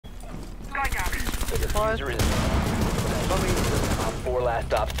Diffuser is Op 4 last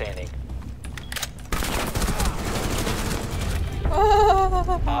stop standing.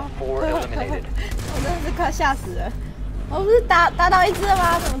 Op 4 eliminated. 我真的是快吓死了！我不是打到一只了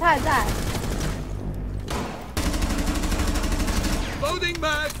吗？怎么他还在 ？Loading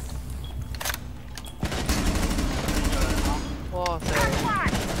back. 哇塞！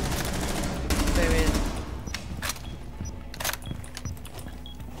对面。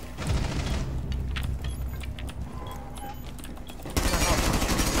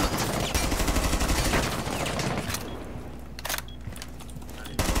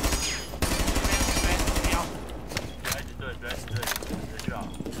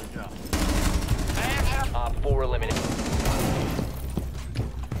 Op 4 eliminated.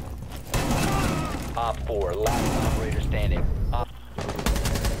 Op 4 last operator standing.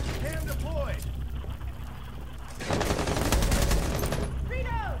 Cam deployed.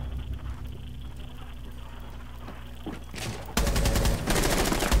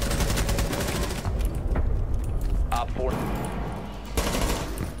 Op 4.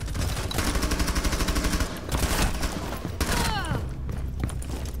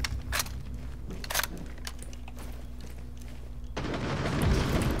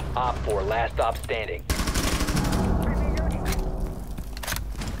 Op 4 last stop standing.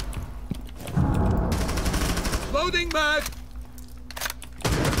 Loading back.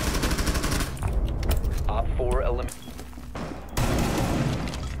 Op 4 eliminated.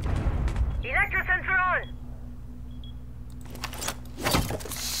 Electrosensor on.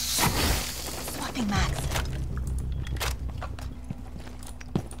 Swapping max.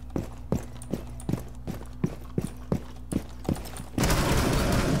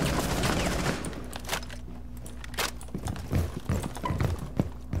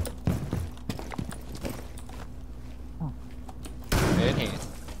 没你，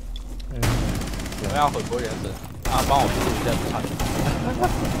我们要回归原神啊！帮我输入一下传。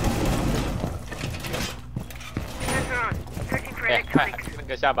哎，看那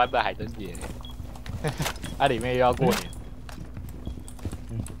个下班的海灯节，它里面又要过年。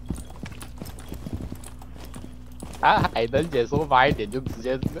啊，海灯节说法一点，就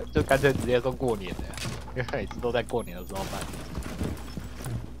干脆直接说过年的，因为每次都在过年的时候办。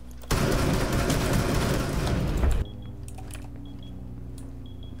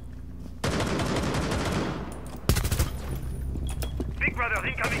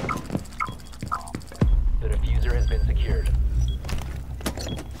 The diffuser has been secured.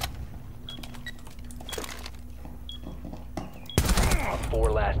 Op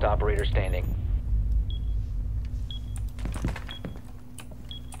 4 last operator standing.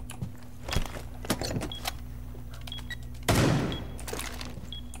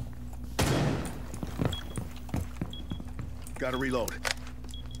 Gotta reload.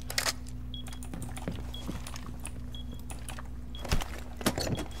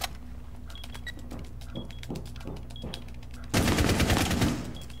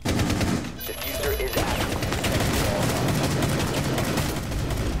 Diffuser is active.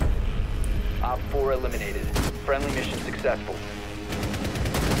 Op 4 eliminated. Friendly mission successful.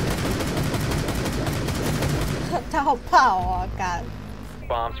 他好怕哦，干！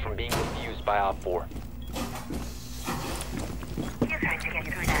 Bombs from being defused by Op 4. You tried to get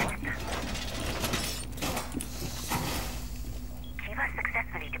through that. Kiva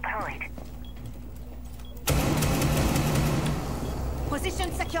successfully deployed.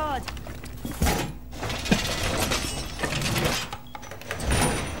 Position secured.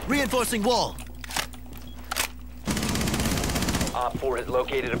 Reinforcing wall. Op 4 has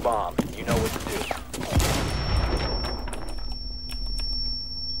located a bomb. You know what to do.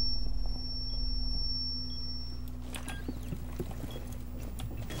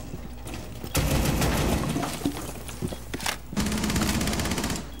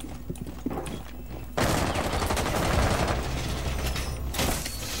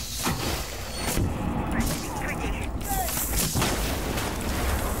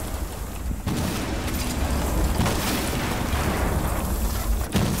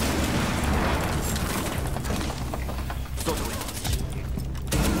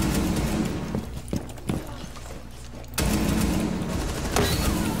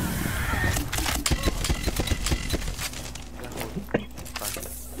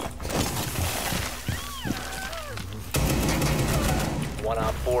 One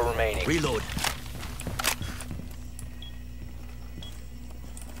Op 4 remaining. Reload.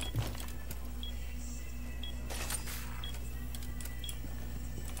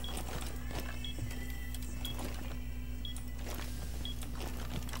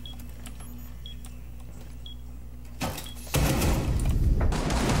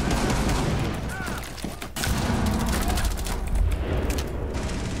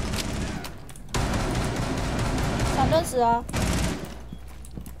 认识啊。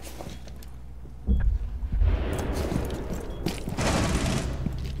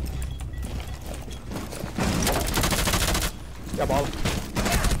要包了。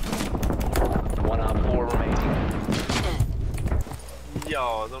One on 4 remaining.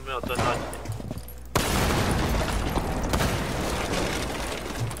 有都没有赚到钱。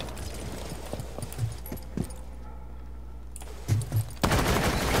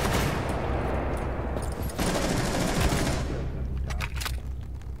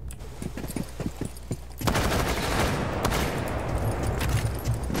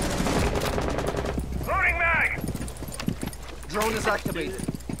Loading mag. Drone is activated.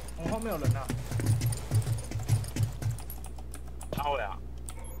 我后面有人啊！哪位啊？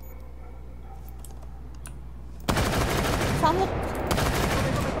窗户，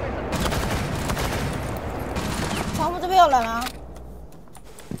窗户这边有人啊！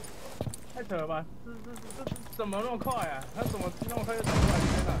太扯了吧！这怎么那么快啊？他怎么那么快就冲出来里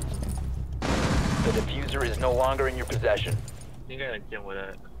面了？ The diffuser is no longer in your possession. 应该有人捡我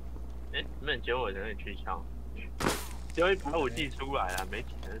的，哎，没人捡我的那个狙枪，只有一把武器出来了，没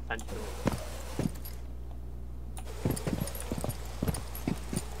钱3000。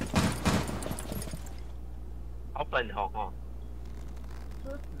好粉红哦！这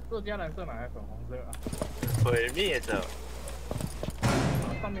是紫色加蓝色哪还是粉红色啊？毁灭者，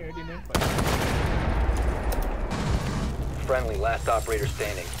上面有一点点粉。 Friendly, last operator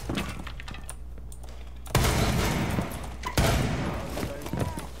standing.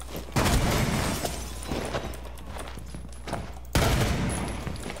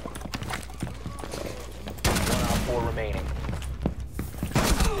 One on 4 remaining.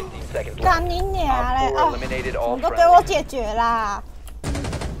 15 seconds 干 left. 你娘嘞！ Op 4 哦， eliminated 你 all 都给我 friendly. 解决啦！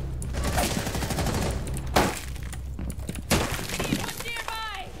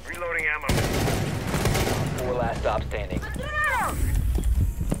 Reloading ammo. 4 last stop standing.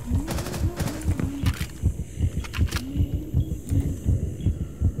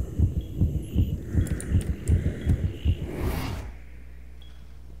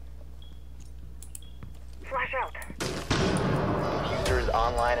 Flash out. Diffuser is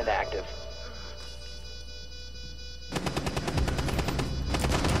online and active.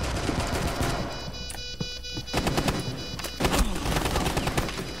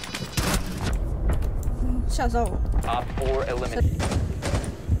 Mm, 吓到我！ Op 4 eliminated.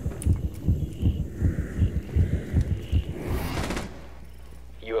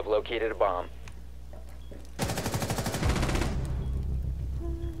 You have located a bomb.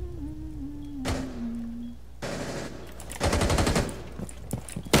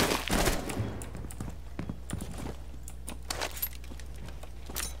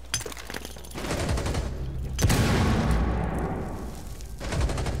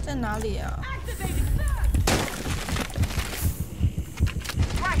 在哪里啊？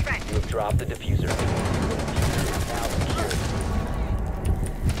 Flashbang. You have dropped the diffuser. The diffuser is now secured.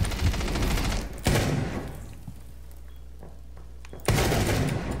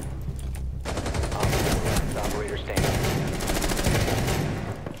 Op 4 last operator standing.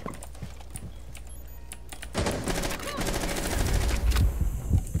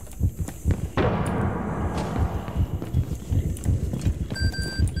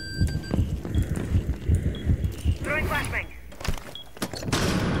 Throwing flashbang.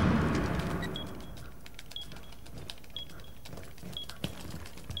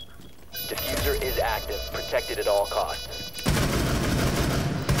 Diffuser is active, protected at all costs.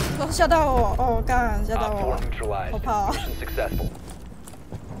 哦，吓到我！哦，干，吓到 Op 我 4！neutralized. 好怕哦。 Mission successful.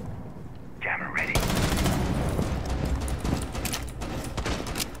 Jammer ready.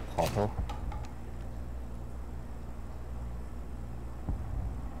 好哦。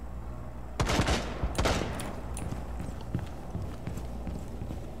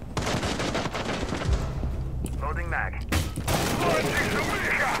 Loading mag.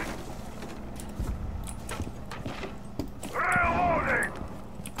 Reloading.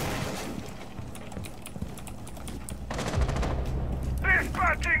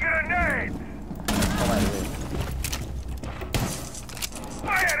 Dispatching grenade.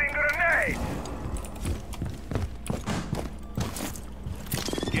 Firing grenade.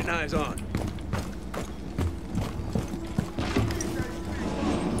 Getting eyes on.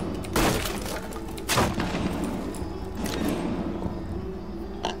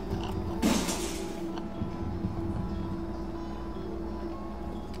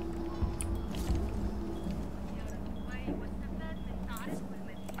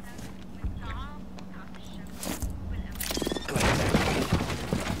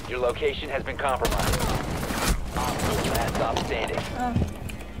 Your location has been compromised. Op 4 last stop standing.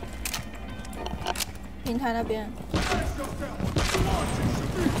 嗯，平台那边。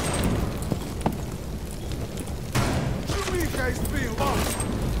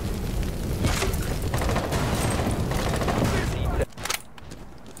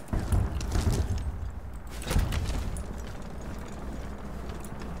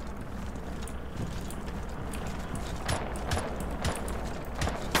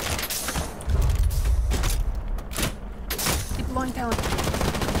Deploying talent.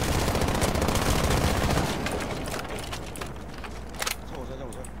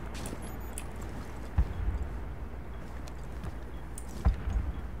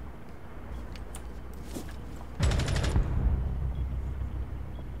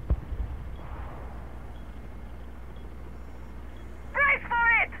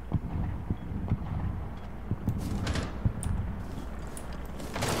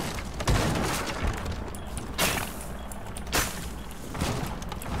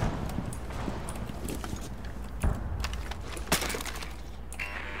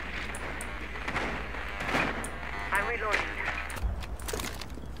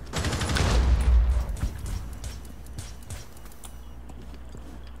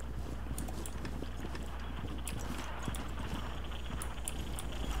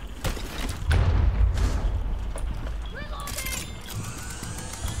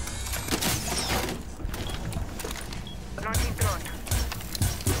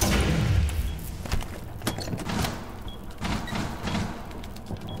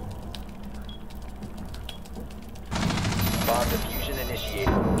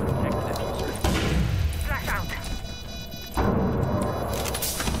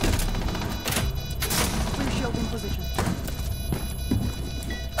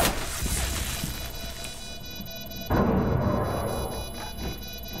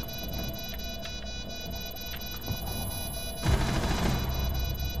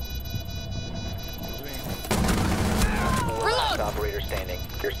 4 last operator standing.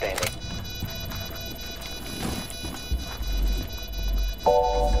 You're standing.